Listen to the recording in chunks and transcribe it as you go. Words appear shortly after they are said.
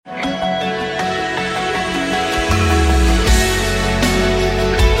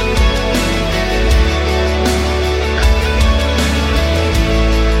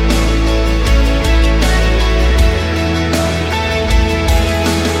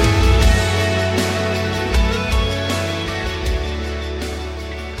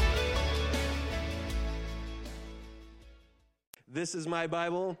This is my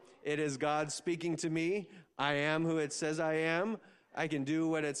Bible. It is God speaking to me. I am who it says I am. I can do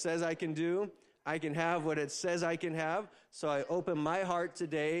what it says I can do. I can have what it says I can have. So I open my heart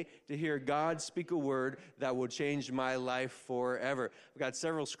today to hear God speak a word that will change my life forever. I've got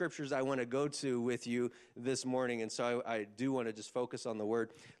several scriptures I want to go to with you this morning, and so I do want to just focus on the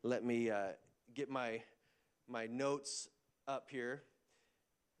word. Let me get my notes up here.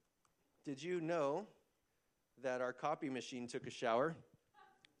 Did you know that our copy machine took a shower?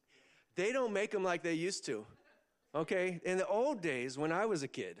 They don't make them like they used to, okay? In the old days, when I was a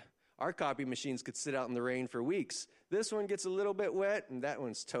kid, our copy machines could sit out in the rain for weeks. This one gets a little bit wet, and that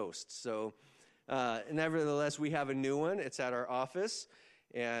one's toast. So, nevertheless, we have a new one. It's at our office,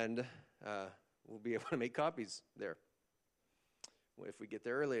 and we'll be able to make copies there if we get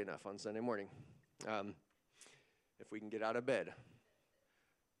there early enough on Sunday morning, if we can get out of bed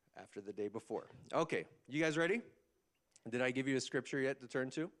after the day before. Okay, you guys ready? Did I give you a scripture yet to turn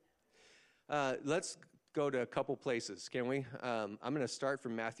to? Let's go to a couple places, can we? I'm going to start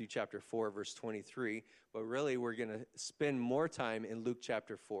from Matthew chapter 4, verse 23, but really we're going to spend more time in Luke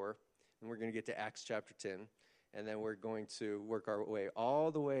chapter 4, and we're going to get to Acts chapter 10, and then we're going to work our way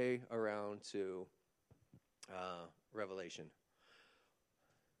all the way around to Revelation.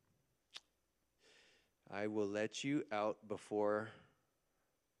 I will let you out before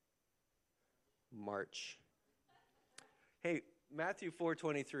March. Hey, Matthew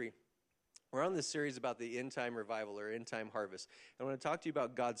 4:23. We're on this series about the end-time revival or end-time harvest. I want to talk to you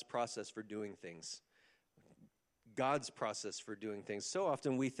about God's process for doing things. God's process for doing things. So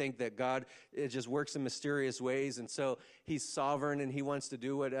often we think that God it just works in mysterious ways, and so he's sovereign and he wants to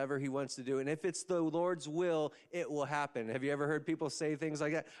do whatever he wants to do. And if it's the Lord's will, it will happen. Have you ever heard people say things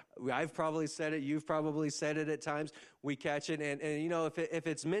like that? I've probably said it. You've probably said it at times. We catch it, and you know, if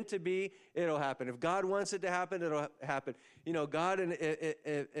it's meant to be, it'll happen. If God wants it to happen, it'll happen. You know, God, and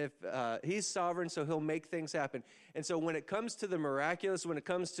if he's sovereign, so he'll make things happen. And so when it comes to the miraculous, when it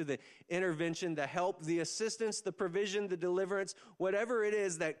comes to the intervention, the help, the assistance, the provision, the deliverance, whatever it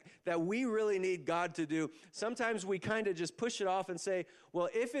is that we really need God to do, sometimes we kind of just push it off and say, well,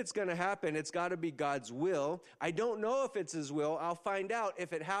 if it's going to happen, it's got to be God's will. I don't know if it's his will. I'll find out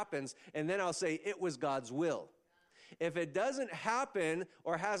if it happens, and then I'll say it was God's will. If it doesn't happen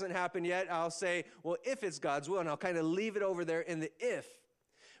or hasn't happened yet, I'll say, well, if it's God's will, and I'll kind of leave it over there in the if.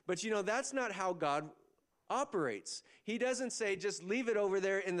 But, you know, that's not how God operates. He doesn't say just leave it over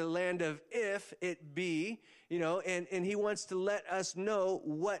there in the land of if it be, you know, and he wants to let us know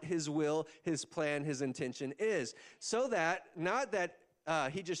what his will, his plan, his intention is. So that, not that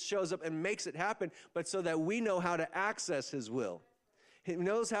he just shows up and makes it happen, but so that we know how to access his will. He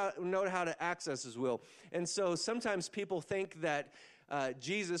knows how to access his will. And so sometimes people think that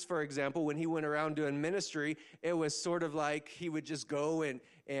Jesus, for example, when he went around doing ministry, it was sort of like he would just go and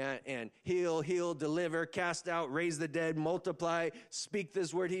heal, deliver, cast out, raise the dead, multiply, speak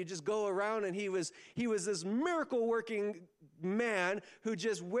this word. He'd just go around, and he was this miracle-working man who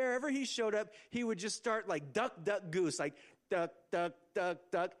just, wherever he showed up, he would just start like duck, duck, goose, like duck, duck, duck,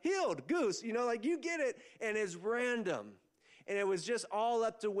 duck, healed, goose, you know, like you get it, and it's random. And it was just all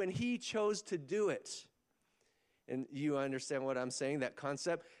up to when he chose to do it. And you understand what I'm saying, that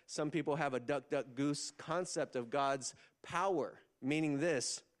concept? Some people have a duck, duck, goose concept of God's power, meaning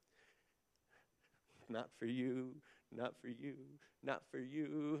this: not for you, not for you, not for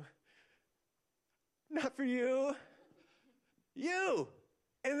you, not for you, you.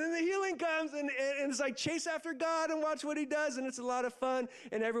 And then the healing comes, and it's like chase after God and watch what he does, and it's a lot of fun.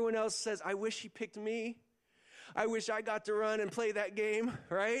 And everyone else says, I wish he picked me. I wish I got to run and play that game,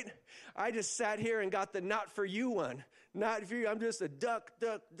 right? I just sat here and got the not for you one. Not for you. I'm just a duck,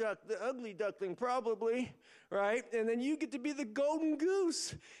 duck, duck, the ugly duckling probably, right? And then you get to be the golden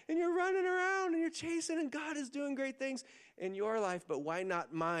goose, and you're running around and you're chasing, and God is doing great things in your life, but why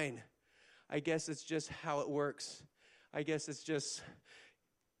not mine? I guess it's just how it works. I guess it's just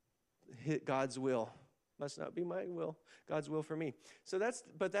God's will. Must not be my will. God's will for me.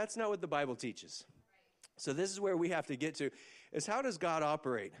 But that's not what the Bible teaches. So this is where we have to get to, is how does God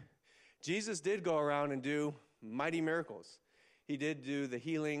operate? Jesus did go around and do mighty miracles. He did do the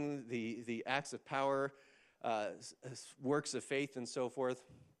healing, the acts of power, works of faith, and so forth.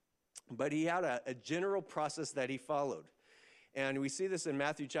 But he had a general process that he followed. And we see this in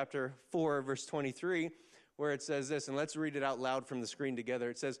Matthew chapter 4, verse 23, where it says this, and let's read it out loud from the screen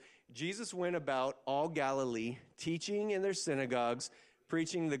together. It says, Jesus went about all Galilee, teaching in their synagogues,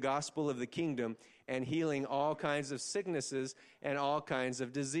 preaching the gospel of the kingdom, and healing all kinds of sicknesses and all kinds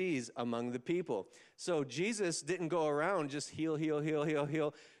of disease among the people. So Jesus didn't go around just heal.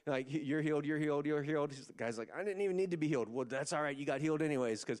 Like, you're healed. The guy's like, I didn't even need to be healed. Well, that's all right. You got healed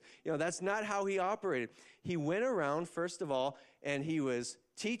anyways, because, that's not how he operated. He went around, first of all, and he was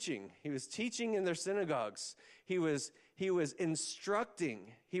teaching. He was teaching in their synagogues. He was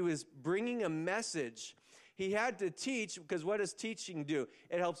instructing. He was bringing a message. He had to teach, because what does teaching do?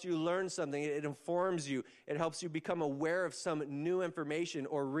 It helps you learn something. It informs you. It helps you become aware of some new information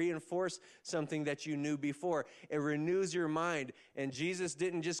or reinforce something that you knew before. It renews your mind. And Jesus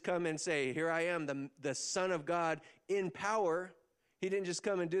didn't just come and say, here I am, the Son of God in power. He didn't just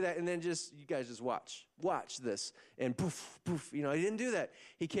come and do that and then you guys just watch this, and poof, poof. He didn't do that.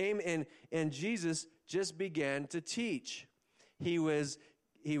 He came and Jesus just began to teach. He was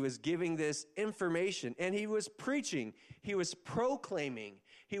giving this information, and he was preaching. He was proclaiming.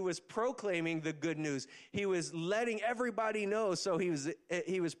 He was proclaiming the good news. He was letting everybody know. So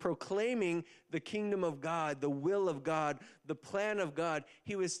he was proclaiming the kingdom of God, the will of God, the plan of God.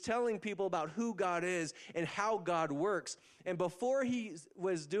 He was telling people about who God is and how God works. And before he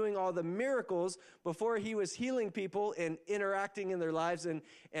was doing all the miracles, before he was healing people and interacting in their lives and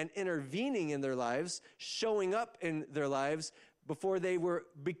intervening in their lives, showing up in their lives, before they were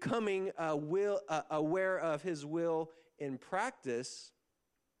becoming aware of his will in practice,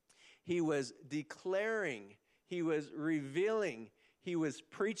 he was declaring, he was revealing, he was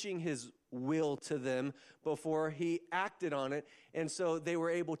preaching his will to them before he acted on it. And so they were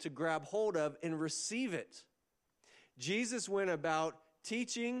able to grab hold of and receive it. Jesus went about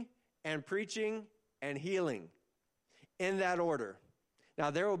teaching and preaching and healing in that order. Now,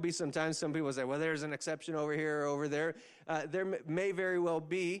 there will be sometimes some people say, well, there's an exception over here or over there. There may very well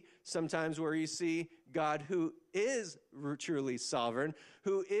be sometimes where you see God, who is truly sovereign,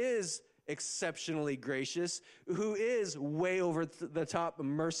 who is exceptionally gracious, who is way over the top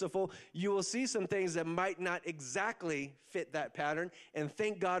merciful. You will see some things that might not exactly fit that pattern, and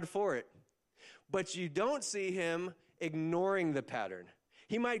thank God for it. But you don't see him ignoring the pattern.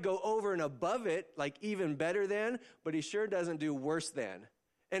 He might go over and above it, like even better than, but he sure doesn't do worse than.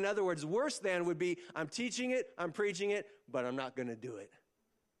 In other words, worse than would be, I'm teaching it, I'm preaching it, but I'm not going to do it.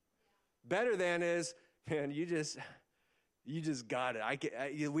 Better than is, man, you just got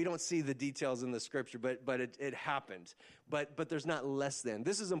it. We don't see the details in the scripture, but it happened. But there's not less than.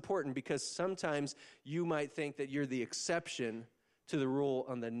 This is important because sometimes you might think that you're the exception to the rule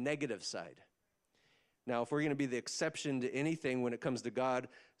on the negative side. Now, if we're going to be the exception to anything when it comes to God's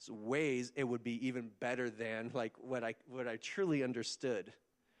ways, it would be even better than like what I truly understood.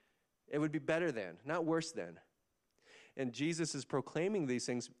 It would be better than, not worse than. And Jesus is proclaiming these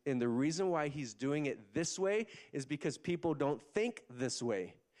things, and the reason why he's doing it this way is because people don't think this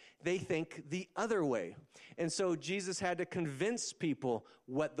way. They think the other way. And so Jesus had to convince people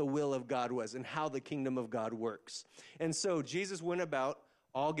what the will of God was and how the kingdom of God works. And so Jesus went about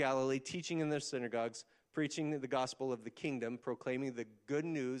all Galilee, teaching in their synagogues, preaching the gospel of the kingdom, proclaiming the good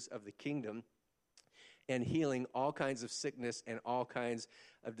news of the kingdom, and healing all kinds of sickness and all kinds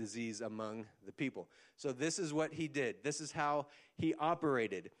of disease among the people. So this is what he did. This is how he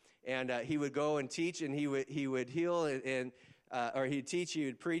operated. And he would go and teach, and he would heal, or he'd teach, he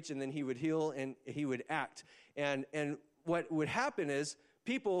would preach, and then he would heal, and he would act. And what would happen is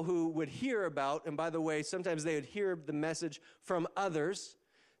people who would hear about, and by the way, sometimes they would hear the message from others.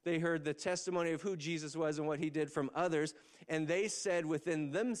 They heard the testimony of who Jesus was and what he did from others, and they said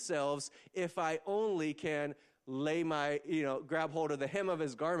within themselves, if I only can grab hold of the hem of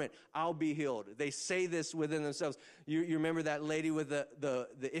his garment, I'll be healed. They say this within themselves. You remember that lady with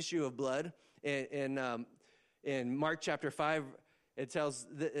the issue of blood? In Mark chapter 5, it says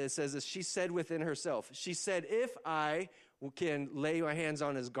this, she said within herself, she said, if I can lay my hands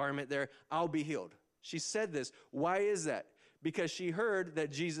on his garment there, I'll be healed. She said this. Why is that? Because she heard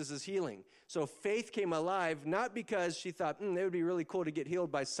that Jesus is healing. So faith came alive, not because she thought, it would be really cool to get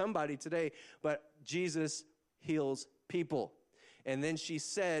healed by somebody today, but Jesus heals people. And then she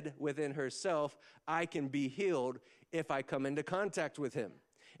said within herself, I can be healed if I come into contact with him.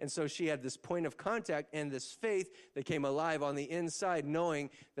 And so she had this point of contact and this faith that came alive on the inside,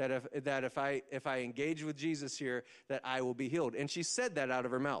 knowing that if I engage with Jesus here, that I will be healed. And she said that out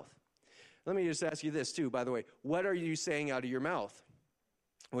of her mouth. Let me just ask you this, too, by the way. What are you saying out of your mouth?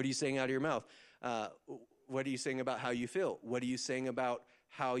 What are you saying out of your mouth? What are you saying about how you feel? What are you saying about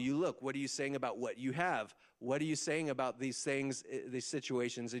how you look? What are you saying about what you have? What are you saying about these things, these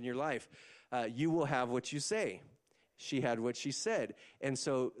situations in your life? You will have what you say. She had what she said. And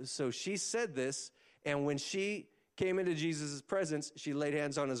so she said this, and when she came into Jesus' presence. She laid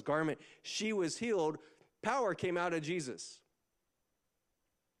hands on his garment. She was healed. Power came out of Jesus.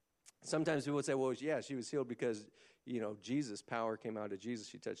 Sometimes people would say, well, yeah, she was healed because, Jesus, power came out of Jesus.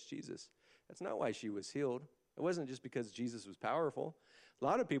 She touched Jesus. That's not why she was healed. It wasn't just because Jesus was powerful. A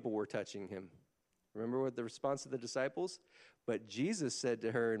lot of people were touching him. Remember what the response of the disciples? But Jesus said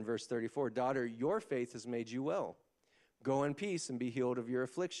to her in verse 34, daughter, your faith has made you well. Go in peace and be healed of your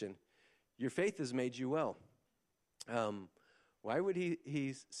affliction. Your faith has made you well. Why would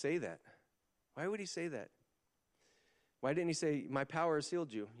he say that? Why would he say that? Why didn't he say, my power has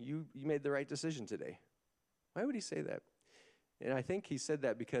healed you? You made the right decision today. Why would he say that? And I think he said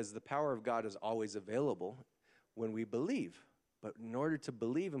that because the power of God is always available when we believe. But in order to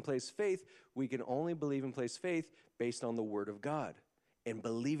believe and place faith, we can only believe and place faith based on the Word of God. And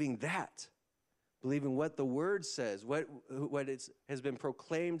believing that, believing what the Word says, what has been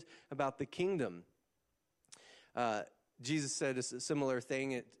proclaimed about the kingdom. Jesus said a similar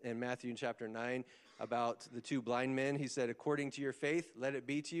thing in Matthew chapter 9 about the two blind men. He said, according to your faith, let it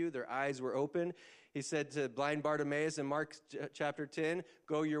be to you. Their eyes were open. He said to blind Bartimaeus in Mark chapter 10,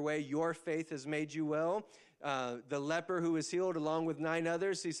 go your way, your faith has made you well. The leper who was healed along with 9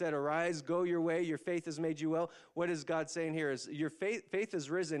 others, he said, arise, go your way, your faith has made you well. What is God saying here is your faith has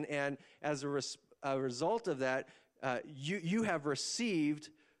risen, and as a result of that, you have received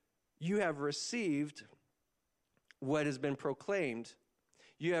what has been proclaimed.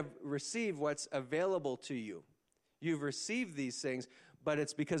 You have received what's available to you. You've received these things, but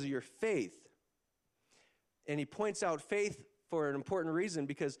it's because of your faith. And he points out faith for an important reason,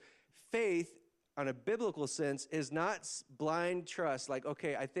 because faith, on a biblical sense, is not blind trust. Like,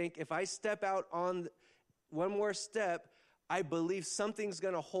 okay, I think if I step out on one more step, I believe something's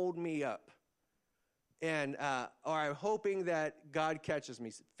going to hold me up. And or I'm hoping that God catches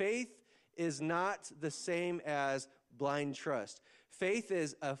me. Faith is not the same as blind trust. Faith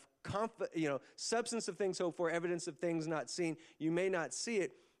is a substance of things hoped for, evidence of things not seen. You may not see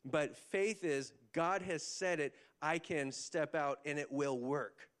it, but faith is God has said it. I can step out and it will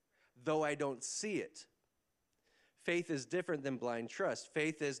work, though I don't see it. Faith is different than blind trust.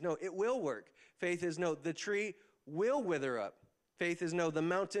 Faith is, no, it will work. Faith is, no, the tree will wither up. Faith is, no, the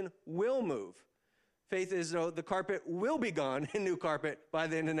mountain will move. Faith is, no, the carpet will be gone, a new carpet, by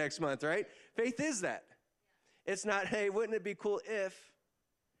the end of next month, right? Faith is that. It's not, hey, wouldn't it be cool if?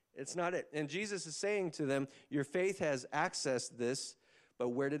 It's not it. And Jesus is saying to them, your faith has accessed this, but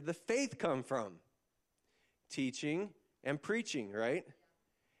where did the faith come from? Teaching and preaching, right?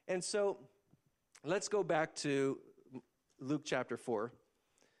 And so let's go back to Luke chapter 4,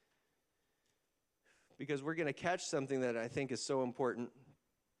 because we're going to catch something that I think is so important.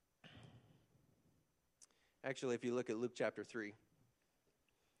 Actually, if you look at Luke chapter 3,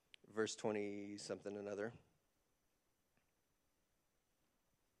 verse 20-something another.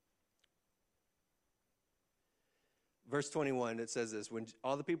 Verse 21, it says this, when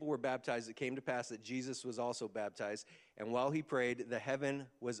all the people were baptized, it came to pass that Jesus was also baptized. And while he prayed, the heaven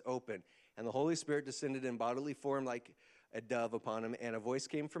was open. And the Holy Spirit descended in bodily form like a dove upon him. And a voice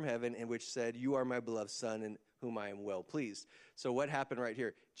came from heaven in which said, you are my beloved Son, in whom I am well pleased. So what happened right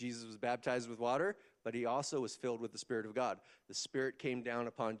here? Jesus was baptized with water, but he also was filled with the Spirit of God. The Spirit came down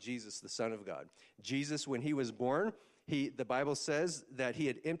upon Jesus, the Son of God. Jesus, when he was born, the Bible says that he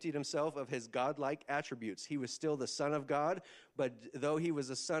had emptied himself of his godlike attributes. He was still the Son of God, but though he was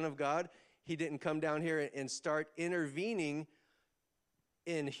a Son of God, he didn't come down here and start intervening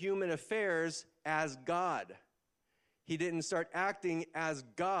in human affairs as God. He didn't start acting as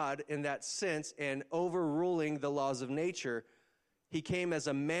God in that sense and overruling the laws of nature. He came as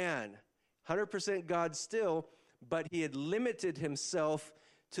a man, 100% God still, but he had limited himself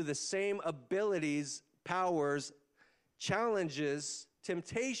to the same abilities, powers, challenges,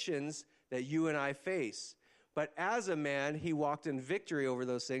 temptations that you and I face. But as a man, he walked in victory over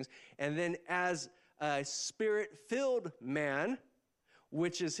those things. And then as a Spirit-filled man,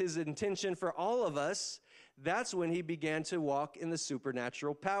 which is his intention for all of us, that's when he began to walk in the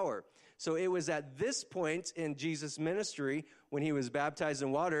supernatural power. So it was at this point in Jesus' ministry, when he was baptized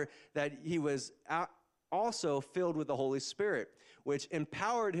in water, that he was also filled with the Holy Spirit, which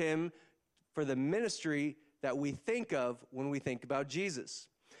empowered him for the ministry that we think of when we think about Jesus.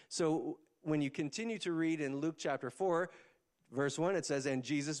 So when you continue to read in Luke chapter 4, verse 1, it says, and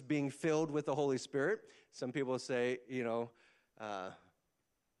Jesus being filled with the Holy Spirit. Some people say,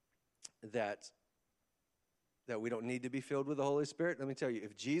 that we don't need to be filled with the Holy Spirit. Let me tell you,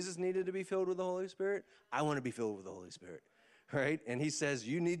 if Jesus needed to be filled with the Holy Spirit, I want to be filled with the Holy Spirit, right? And he says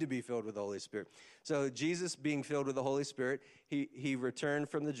you need to be filled with the Holy Spirit. So Jesus being filled with the Holy Spirit, he returned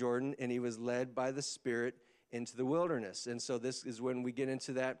from the Jordan, and he was led by the Spirit into the wilderness. And so this is when we get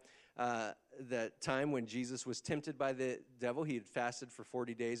into that time when Jesus was tempted by the devil. He had fasted for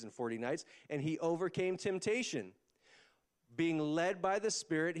 40 days and 40 nights, and he overcame temptation. Being led by the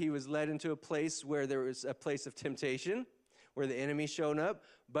Spirit, he was led into a place where there was a place of temptation, where the enemy showed up.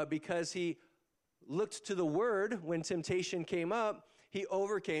 But because he looked to the Word when temptation came up, he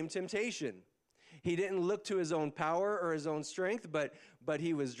overcame temptation. He didn't look to his own power or his own strength, but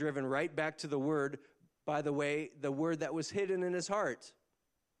he was driven right back to the Word by the Word that was hidden in his heart.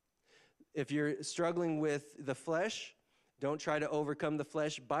 If you're struggling with the flesh, don't try to overcome the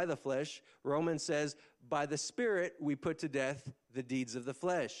flesh by the flesh. Romans says, by the Spirit we put to death the deeds of the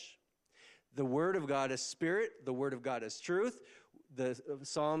flesh. The Word of God is Spirit. The Word of God is truth. The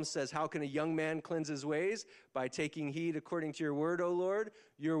Psalm says, how can a young man cleanse his ways? By taking heed according to your word, O Lord.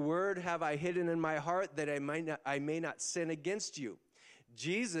 Your word have I hidden in my heart that I may not sin against you.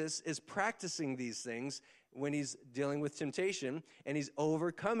 Jesus is practicing these things when he's dealing with temptation, and he's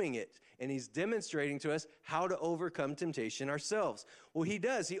overcoming it. And he's demonstrating to us how to overcome temptation ourselves. Well, he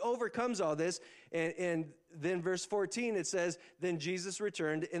does. He overcomes all this. And then verse 14, it says, then Jesus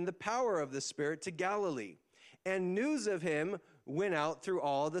returned in the power of the Spirit to Galilee. And news of him went out through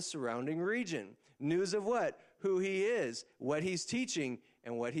all the surrounding region. News of what? Who he is, what he's teaching,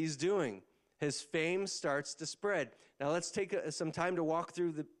 and what he's doing. His fame starts to spread. Now let's take some time to walk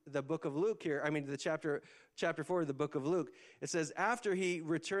through the book of Luke here. The chapter 4 of the book of Luke. It says, after he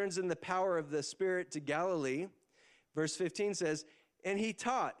returns in the power of the Spirit to Galilee, verse 15 says, and he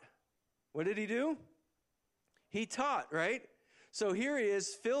taught. What did he do? He taught, right? So here he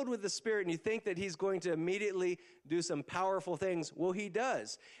is, filled with the Spirit, and you think that he's going to immediately do some powerful things. Well, he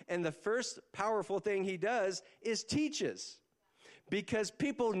does. And the first powerful thing he does is teaches. Because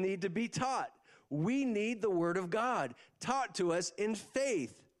people need to be taught. We need the Word of God taught to us in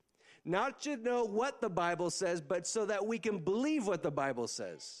faith. Not to know what the Bible says, but so that we can believe what the Bible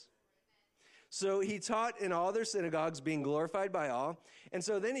says. So he taught in all their synagogues, being glorified by all. And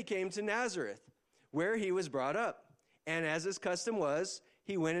so then he came to Nazareth, where he was brought up. And as his custom was,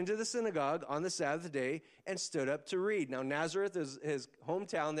 he went into the synagogue on the Sabbath day and stood up to read. Now, Nazareth is his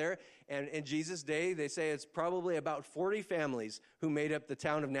hometown there, and in Jesus' day, they say it's probably about 40 families who made up the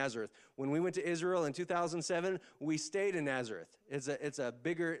town of Nazareth. When we went to Israel in 2007, we stayed in Nazareth. It's a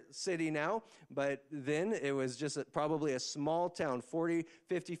bigger city now, but then it was just probably a small town, 40,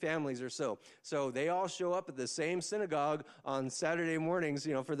 50 families or so. So they all show up at the same synagogue on Saturday mornings,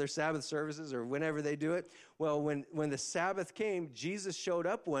 for their Sabbath services or whenever they do it. Well, when the Sabbath came, Jesus showed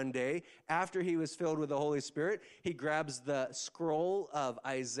up one day after he was filled with the Holy Spirit. He grabs the scroll of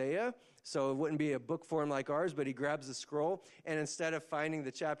Isaiah. So it wouldn't be a book form like ours, but he grabs the scroll, and instead of finding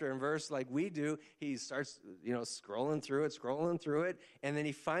the chapter and verse like we do, he starts, scrolling through it, and then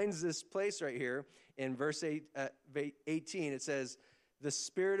he finds this place right here in verse 18. It says, the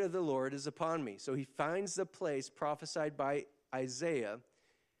Spirit of the Lord is upon me. So he finds the place prophesied by Isaiah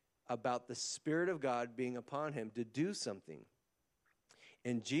about the Spirit of God being upon him to do something.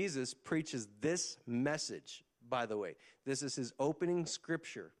 And Jesus preaches this message, by the way. This is his opening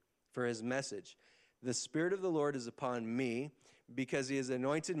scripture for his message. The Spirit of the Lord is upon me because he has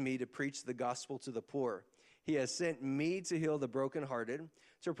anointed me to preach the gospel to the poor. He has sent me to heal the brokenhearted,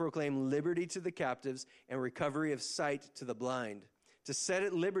 to proclaim liberty to the captives and recovery of sight to the blind, to set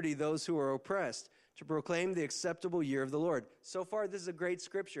at liberty those who are oppressed, to proclaim the acceptable year of the Lord. So far, this is a great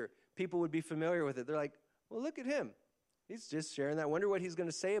scripture. People would be familiar with it. They're like, well, look at him. He's just sharing that. Wonder what he's going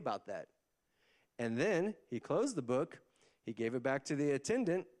to say about that. And then he closed the book. He gave it back to the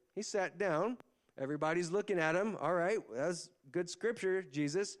attendant. He sat down. Everybody's looking at him. All right, well, that's good scripture,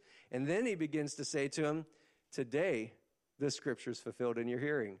 Jesus. And then he begins to say to him, today, this scripture is fulfilled in your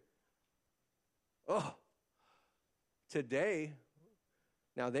hearing. Oh, today.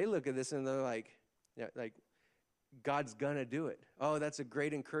 Now they look at this and they're like, God's going to do it. Oh, that's a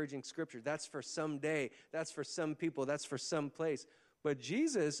great encouraging scripture. That's for some day. That's for some people. That's for some place. But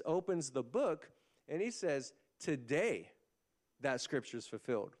Jesus opens the book and he says, today, that scripture is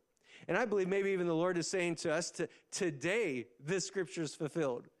fulfilled. And I believe maybe even the Lord is saying to us, today, this scripture is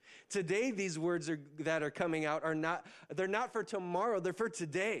fulfilled. Today, these words that are coming out they're not for tomorrow, they're for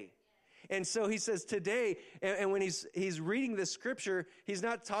today. And so he says today, and when he's reading this scripture, he's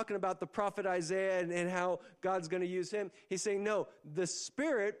not talking about the prophet Isaiah and how God's going to use him. He's saying, no, the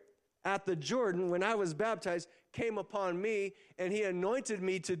Spirit at the Jordan, when I was baptized, came upon me, and he anointed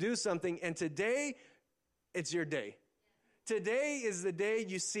me to do something. And today, it's your day. Today is the day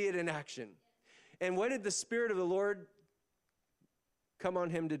you see it in action. And what did the Spirit of the Lord come on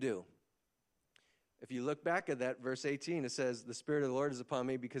him to do? If you look back at that, verse 18, it says, the Spirit of the Lord is upon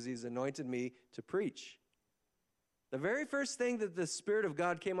me because he's anointed me to preach. The very first thing that the Spirit of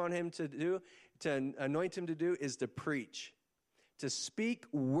God came on him to do, to anoint him to do, is to preach, to speak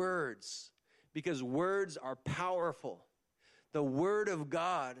words, because words are powerful. The Word of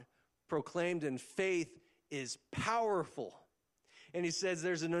God proclaimed in faith is powerful. And he says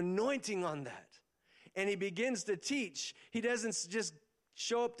there's an anointing on that. And he begins to teach. He doesn't just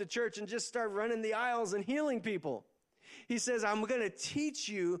show up to church and just start running the aisles and healing people. He says, I'm going to teach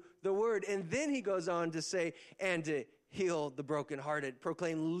you the word. And then he goes on to say, and to heal the brokenhearted,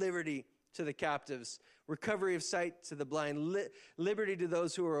 proclaim liberty to the captives, recovery of sight to the blind, liberty to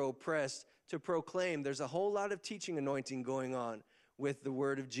those who are oppressed, to proclaim. There's a whole lot of teaching anointing going on with the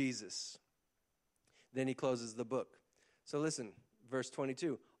word of Jesus. Then he closes the book. So listen, verse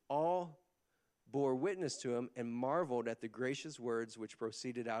 22, all bore witness to him and marveled at the gracious words which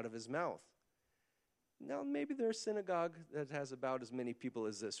proceeded out of his mouth. Now, maybe there's a synagogue that has about as many people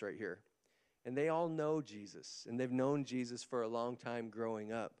as this right here. And they all know Jesus, and they've known Jesus for a long time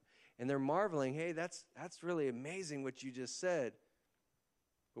growing up. And they're marveling, hey, that's really amazing what you just said.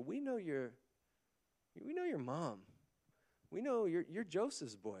 But we know your mom. We know you're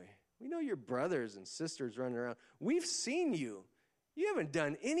Joseph's boy. We know your brothers and sisters running around. We've seen you. You haven't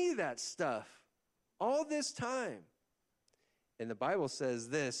done any of that stuff all this time. And the Bible says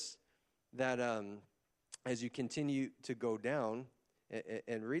this, that as you continue to go down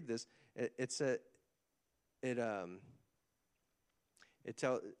and read this, it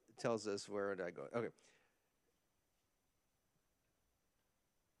tells us, where did I go? Okay.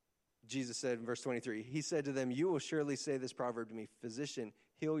 Jesus said in verse 23, he said to them, you will surely say this proverb to me, physician,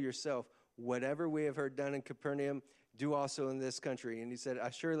 heal yourself. Whatever we have heard done in Capernaum, do also in this country. And he said,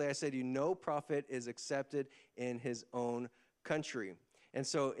 surely I say to you, no prophet is accepted in his own country. And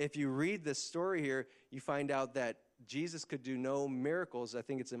so if you read this story here, you find out that Jesus could do no miracles. I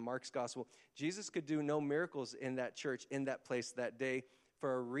think it's in Mark's gospel. Jesus could do no miracles in that church, in that place that day,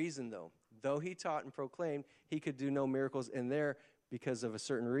 for a reason, though. Though he taught and proclaimed, he could do no miracles in there because of a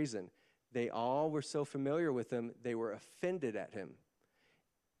certain reason. They all were so familiar with him, they were offended at him.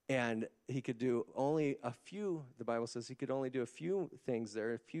 And he could do only a few, the Bible says he could only do a few things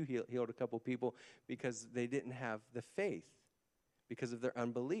there. Healed a couple people because they didn't have the faith, because of their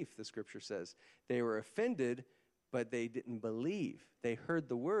unbelief, the scripture says. They were offended, but they didn't believe. They heard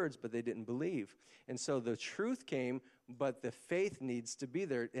the words, but they didn't believe. And so the truth came, but the faith needs to be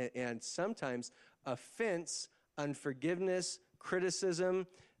there. And sometimes offense, unforgiveness, criticism,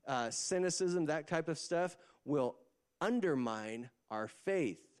 cynicism, that type of stuff will undermine our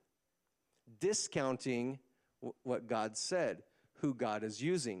faith, discounting what God said, who God is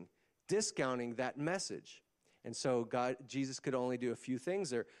using, discounting that message. And so Jesus could only do a few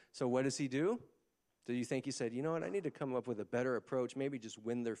things there. So what does he do? Do you think he said, you know what, I need to come up with a better approach, maybe just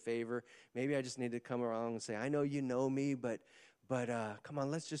win their favor. Maybe I just need to come around and say, I know you know me, but come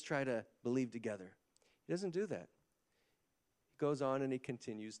on, let's just try to believe together. He doesn't do that. He goes on and he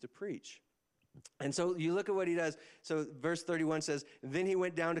continues to preach. And so you look at what he does. So verse 31 says, then he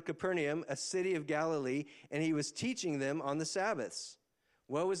went down to Capernaum, a city of Galilee, and he was teaching them on the Sabbaths.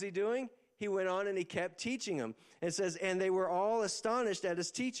 What was he doing? He went on and he kept teaching them. It says, and they were all astonished at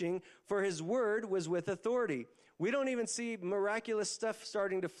his teaching, for his word was with authority. We don't even see miraculous stuff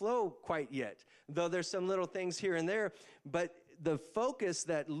starting to flow quite yet, though there's some little things here and there. But the focus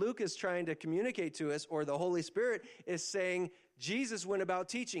that Luke is trying to communicate to us, or the Holy Spirit, is saying Jesus went about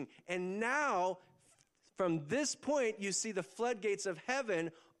teaching. And now, from this point, you see the floodgates of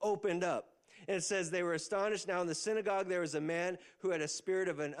heaven opened up. And it says they were astonished. Now in the synagogue there was a man who had a spirit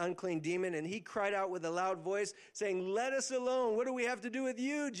of an unclean demon, and he cried out with a loud voice, saying, let us alone. What do we have to do with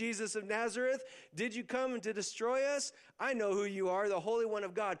you, Jesus of Nazareth? Did you come to destroy us? I know who you are, the Holy One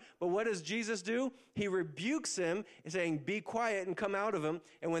of God. But what does Jesus do? He rebukes him, saying, be quiet and come out of him.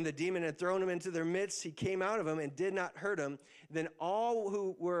 And when the demon had thrown him into their midst, he came out of him and did not hurt him. Then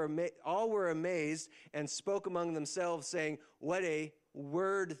all were amazed and spoke among themselves, saying, what a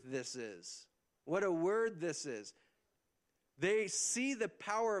word this is. What a word this is. They see the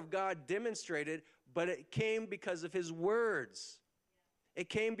power of God demonstrated, but it came because of his words. It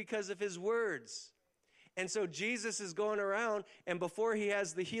came because of his words. And so Jesus is going around, and before he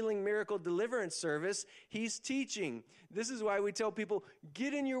has the healing miracle deliverance service, he's teaching. This is why we tell people,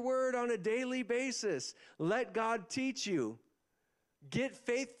 get in your word on a daily basis. Let God teach you. Get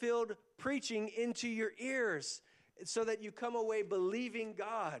faith-filled preaching into your ears so that you come away believing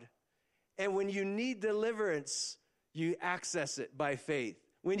God. And when you need deliverance, you access it by faith.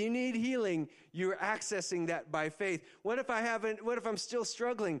 When you need healing, you're accessing that by faith. What if I'm still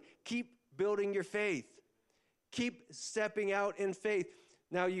struggling? Keep building your faith. Keep stepping out in faith.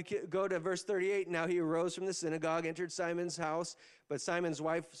 Now you go to verse 38. Now he arose from the synagogue, entered Simon's house, but Simon's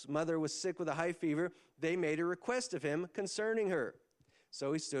wife's mother was sick with a high fever. They made a request of him concerning her.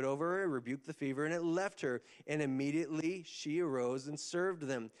 So he stood over her, rebuked the fever, and it left her. And immediately she arose and served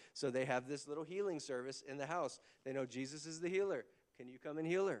them. So they have this little healing service in the house. They know Jesus is the healer. Can you come and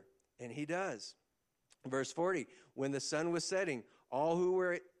heal her? And he does. Verse 40, when the sun was setting, all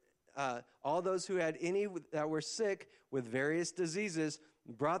those who had any that were sick with various diseases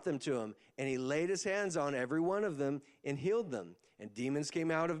brought them to him, and he laid his hands on every one of them and healed them. And demons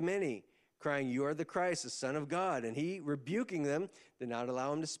came out of many, crying, "You are the Christ, the Son of God." And he, rebuking them, did not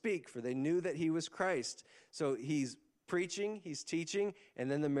allow him to speak, for they knew that he was Christ. So he's preaching, he's teaching, and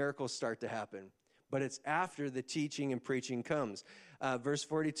then the miracles start to happen. But it's after the teaching and preaching comes. Verse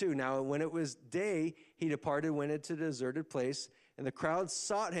 42, now when it was day, he departed, went into a deserted place, and the crowd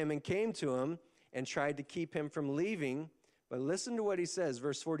sought him and came to him and tried to keep him from leaving. But listen to what he says,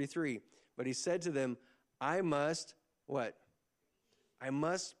 verse 43. But he said to them, I must, what? I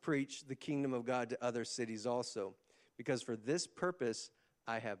must preach the kingdom of God to other cities also, because for this purpose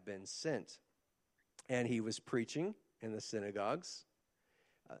I have been sent. And he was preaching in the synagogues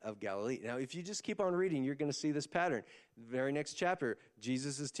of Galilee. Now, if you just keep on reading, you're going to see this pattern. The very next chapter,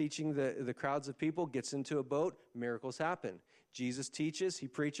 Jesus is teaching the crowds of people, gets into a boat, miracles happen. Jesus teaches, he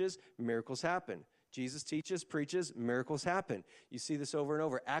preaches, miracles happen. Jesus teaches, preaches, miracles happen. You see this over and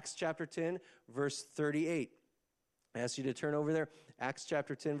over. Acts chapter 10, verse 38. I ask you to turn over there. Acts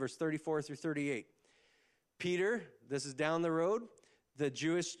chapter 10, verse 34 through 38. Peter, this is down the road. The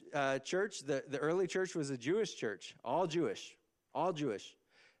Jewish church, the early church was a Jewish church, all Jewish.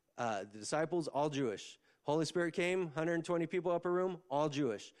 The disciples, all Jewish. Holy Spirit came, 120 people upper room, all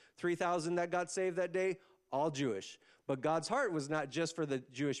Jewish. 3,000 that got saved that day, all Jewish. But God's heart was not just for the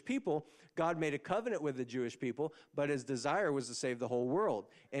Jewish people. God made a covenant with the Jewish people, but his desire was to save the whole world.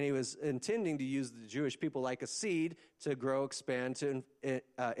 And he was intending to use the Jewish people like a seed to grow, expand, to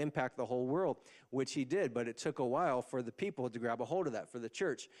impact the whole world, which he did. But it took a while for the people to grab a hold of that, for the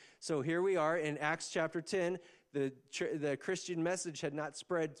church. So here we are in Acts chapter 10. The Christian message had not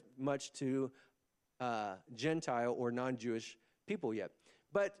spread much to Gentile or non-Jewish people yet.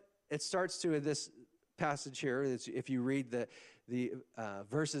 But it starts to this passage here, if you read the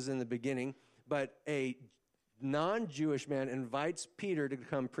verses in the beginning, but a non-Jewish man invites Peter to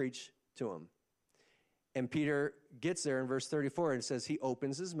come preach to him. And Peter gets there in verse 34, and it says, he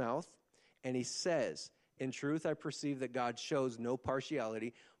opens his mouth, and he says, in truth, I perceive that God shows no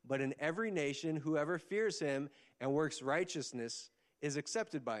partiality, but in every nation, whoever fears him and works righteousness is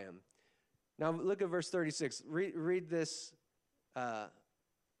accepted by him. Now look at verse 36. Read this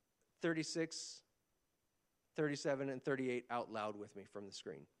 36, 37, and 38 out loud with me from the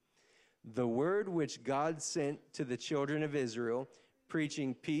screen. The word which God sent to the children of Israel,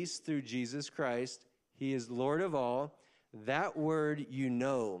 preaching peace through Jesus Christ, he is Lord of all. That word you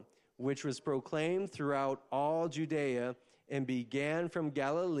know, which was proclaimed throughout all Judea and began from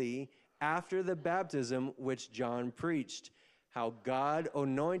Galilee after the baptism which John preached, how God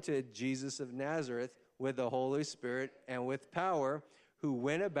anointed Jesus of Nazareth with the Holy Spirit and with power, who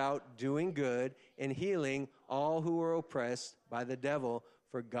went about doing good and healing all who were oppressed by the devil,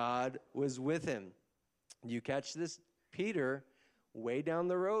 for God was with him. You catch this? Peter, way down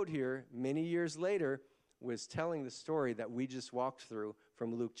the road here, many years later, was telling the story that we just walked through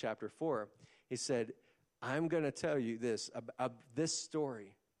from Luke chapter 4. He said, I'm going to tell you this, this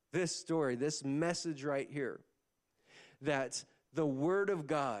story, this message right here, that the Word of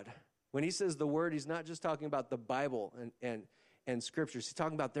God, when he says the Word, he's not just talking about the Bible and scriptures. He's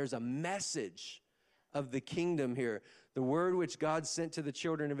talking about there's a message of the kingdom here. The word which God sent to the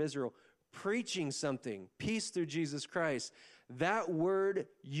children of Israel, preaching something, peace through Jesus Christ. That word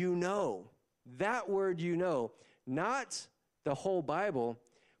you know. That word you know. Not the whole Bible,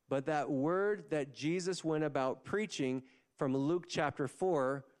 but that word that Jesus went about preaching from Luke chapter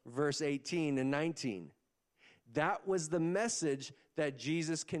 4, verse 18 and 19. That was the message that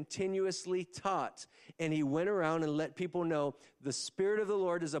Jesus continuously taught. And he went around and let people know the Spirit of the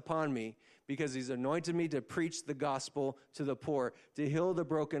Lord is upon me because he's anointed me to preach the gospel to the poor, to heal the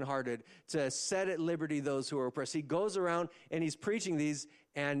brokenhearted, to set at liberty those who are oppressed. He goes around and he's preaching these,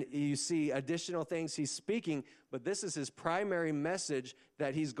 and you see additional things he's speaking, but this is his primary message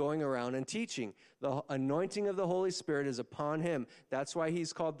that he's going around and teaching. The anointing of the Holy Spirit is upon him. That's why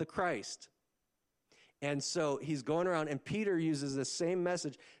he's called the Christ. And so he's going around, and Peter uses the same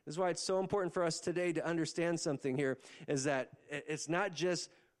message. This is why it's so important for us today to understand something here, is that it's not just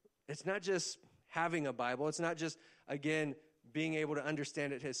having a Bible. It's not just, again, being able to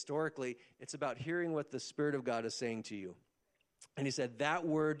understand it historically. It's about hearing what the Spirit of God is saying to you. And he said, that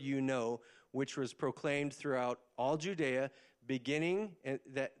word you know, which was proclaimed throughout all Judea,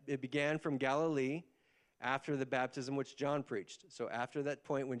 it began from Galilee after the baptism which John preached. So after that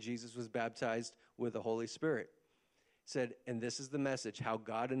point when Jesus was baptized with the Holy Spirit. He said, and this is the message, how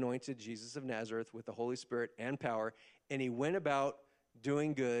God anointed Jesus of Nazareth with the Holy Spirit and power, and he went about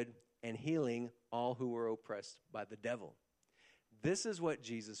doing good and healing all who were oppressed by the devil. This is what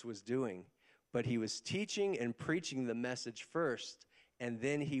Jesus was doing. But he was teaching and preaching the message first, and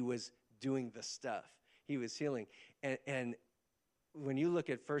then he was doing the stuff. He was healing. And when you look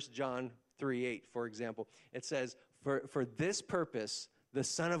at 1 John 3:8, for example, it says, for this purpose, the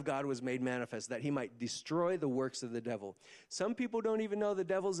Son of God was made manifest, that he might destroy the works of the devil. Some people don't even know the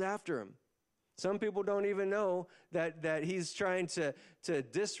devil's after him. Some people don't even know that he's trying to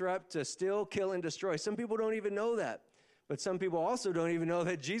disrupt, to steal, kill, and destroy. Some people don't even know that. But some people also don't even know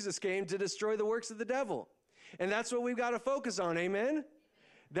that Jesus came to destroy the works of the devil. And that's what we've got to focus on, amen?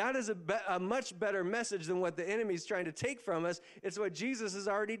 That is a much better message than what the enemy's trying to take from us. It's what Jesus has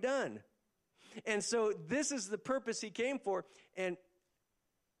already done. And so this is the purpose he came for. And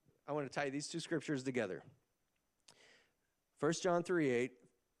I want to tie these two scriptures together. 1 John 3:8.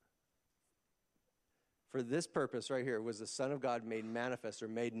 For this purpose right here was the Son of God made manifest or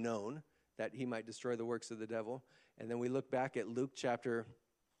made known, that he might destroy the works of the devil. And then we look back at Luke chapter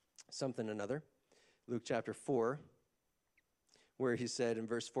something another, Luke chapter 4, where he said in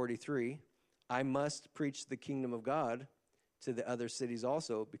verse 43, I must preach the kingdom of God to the other cities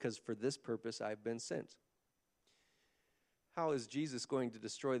also, because for this purpose I've been sent. How is Jesus going to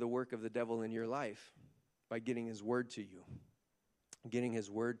destroy the work of the devil in your life? By getting his word to you. Getting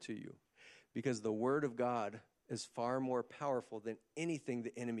his word to you. Because the word of God is far more powerful than anything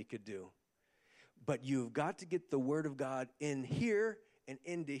the enemy could do. But you've got to get the word of God in here and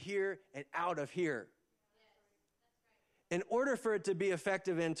into here and out of here. In order for it to be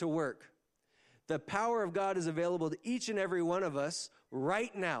effective and to work. The power of God is available to each and every one of us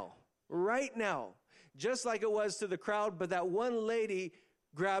right now. Right now. Just like it was to the crowd, but that one lady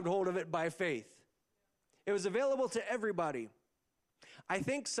grabbed hold of it by faith. It was available to everybody. I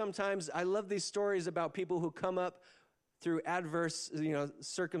think sometimes I love these stories about people who come up through adverse,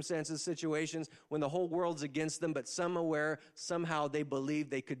 circumstances, situations, when the whole world's against them, but somehow they believed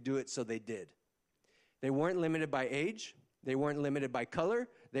they could do it, so they did. They weren't limited by age. They weren't limited by color.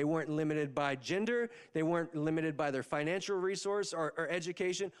 They weren't limited by gender. They weren't limited by their financial resource or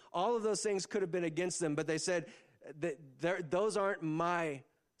education. All of those things could have been against them, but they said, those aren't my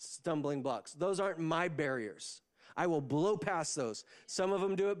stumbling blocks. Those aren't my barriers. I will blow past those. Some of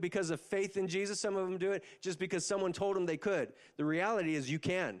them do it because of faith in Jesus. Some of them do it just because someone told them they could. The reality is you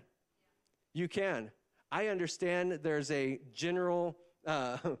can. You can. I understand there's a general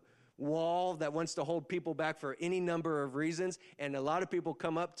wall that wants to hold people back for any number of reasons, and a lot of people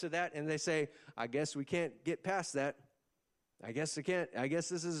come up to that and they say, I guess we can't get past that. I guess I can't. I guess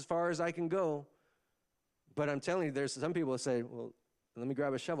this is as far as I can go. But I'm telling you, there's some people that say, well, let me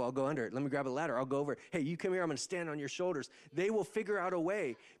grab a shovel, I'll go under it. Let me grab a ladder, I'll go over it. Hey, you come here, I'm going to stand on your shoulders. They will figure out a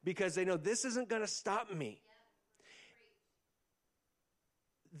way because they know this isn't going to stop me.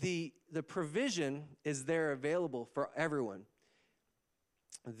 The provision is there available for everyone.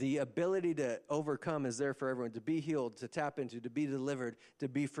 The ability to overcome is there for everyone, to be healed, to tap into, to be delivered, to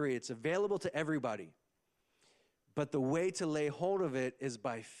be free. It's available to everybody. But the way to lay hold of it is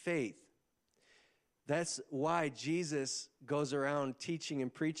by faith. That's why Jesus goes around teaching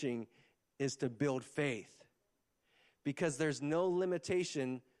and preaching, is to build faith. Because there's no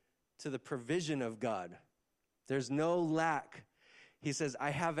limitation to the provision of God. There's no lack. He says,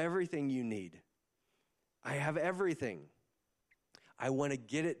 I have everything you need. I have everything. I want to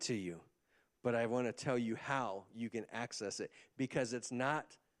get it to you, but I want to tell you how you can access it. Because it's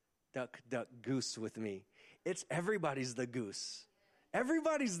not duck, duck, goose with me. It's everybody's the goose.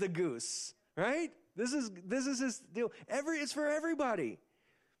 Everybody's the goose, right? This is his deal. It's for everybody.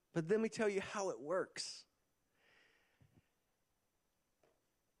 But let me tell you how it works.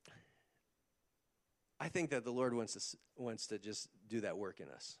 I think that the Lord wants to just do that work in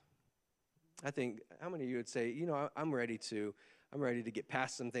us. I think, how many of you would say, I'm ready to get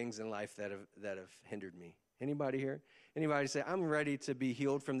past some things in life that have hindered me? Anybody here? Anybody say, I'm ready to be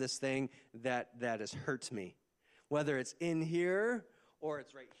healed from this thing that has hurt me? Whether it's in here, or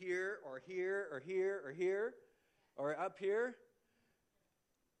it's right here, or here, or here, or here, or up here.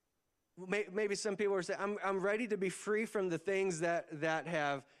 Maybe some people are saying, I'm ready to be free from the things that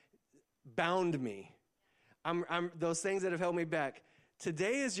have bound me. I'm those things that have held me back.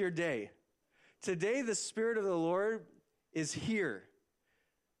 Today is your day. Today the Spirit of the Lord is here.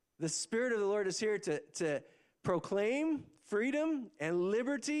 The Spirit of the Lord is here to proclaim freedom and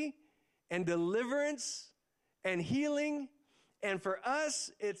liberty and deliverance and healing. And for us,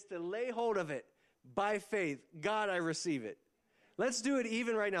 it's to lay hold of it by faith. God, I receive it. Let's do it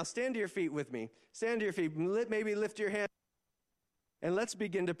even right now. Stand to your feet with me. Stand to your feet. Maybe lift your hand. And let's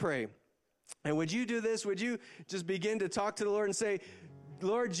begin to pray. And would you do this? Would you just begin to talk to the Lord and say,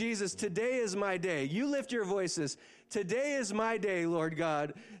 Lord Jesus, today is my day. You lift your voices. Today is my day, Lord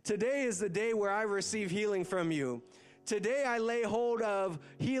God. Today is the day where I receive healing from you. Today I lay hold of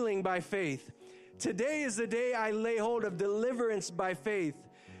healing by faith. Today is the day I lay hold of deliverance by faith.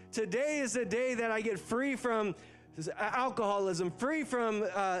 Today is the day that I get free from alcoholism, free from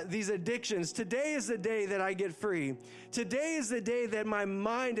these addictions. Today is the day that I get free. Today is the day that my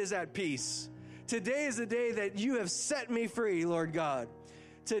mind is at peace. Today is the day that you have set me free, Lord God.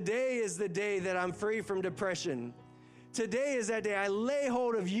 Today is the day that I'm free from depression. Today is that day I lay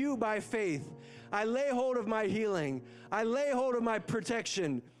hold of you by faith. I lay hold of my healing. I lay hold of my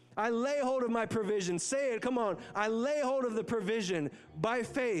protection. I lay hold of my provision. Say it, come on. I lay hold of the provision by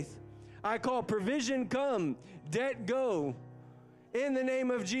faith. I call provision come, debt go. In the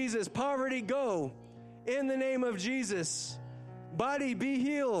name of Jesus, poverty go. In the name of Jesus, body be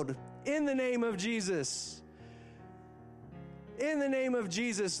healed. In the name of Jesus. In the name of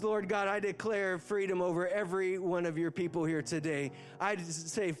Jesus, Lord God, I declare freedom over every one of your people here today. I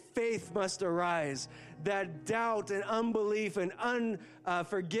say faith must arise. That doubt and unbelief and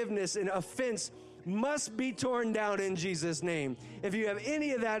unforgiveness and offense must be torn down in Jesus' name. If you have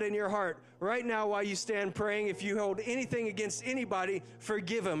any of that in your heart right now while you stand praying, if you hold anything against anybody,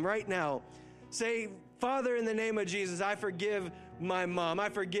 forgive them right now. Say, Father, in the name of Jesus, I forgive my mom. I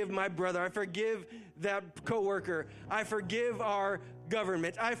forgive my brother. I forgive that coworker. I forgive our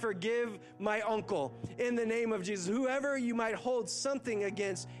government. I forgive my uncle. In the name of Jesus, whoever you might hold something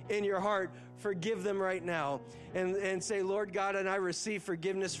against in your heart, forgive them right now. And say, Lord God, and I receive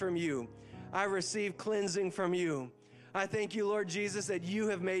forgiveness from you. I receive cleansing from you. I thank you, Lord Jesus, that you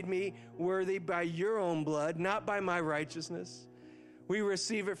have made me worthy by your own blood, not by my righteousness. We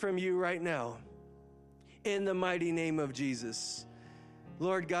receive it from you right now. In the mighty name of Jesus.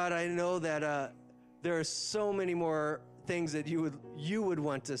 Lord God, I know that there are so many more things that you would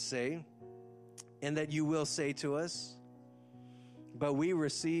want to say and that you will say to us. But we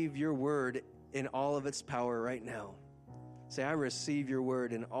receive your word in all of its power right now. Say, I receive your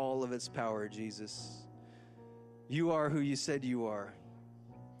word in all of its power, Jesus. You are who you said you are.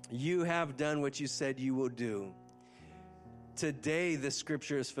 You have done what you said you will do. Today, the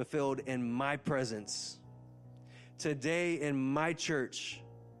scripture is fulfilled in my presence. Today, in my church,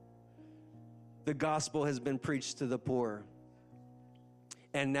 the gospel has been preached to the poor.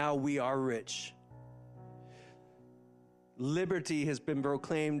 And now we are rich. Liberty has been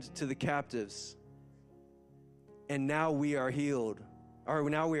proclaimed to the captives. And now we are healed, or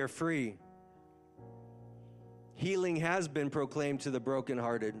now we are free. Healing has been proclaimed to the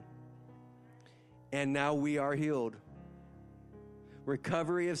brokenhearted. And now we are healed.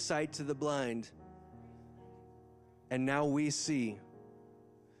 Recovery of sight to the blind. And now we see.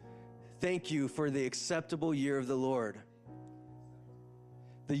 Thank you for the acceptable year of the Lord.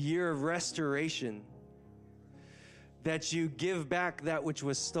 The year of restoration. That you give back that which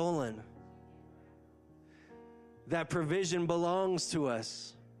was stolen. That provision belongs to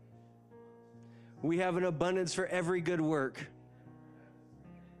us. We have an abundance for every good work.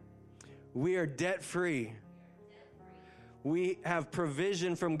 We are debt-free. We have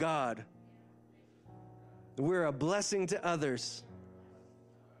provision from God. We're a blessing to others.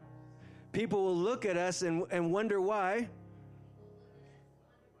 People will look at us and wonder why.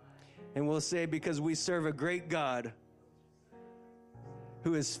 And we'll say, because we serve a great God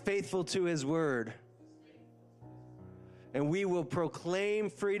who is faithful to his word. And we will proclaim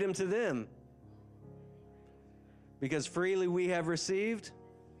freedom to them. Because freely we have received,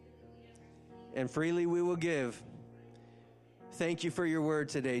 and freely we will give. Thank you for your word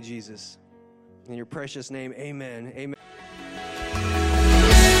today, Jesus. In your precious name, amen. Amen.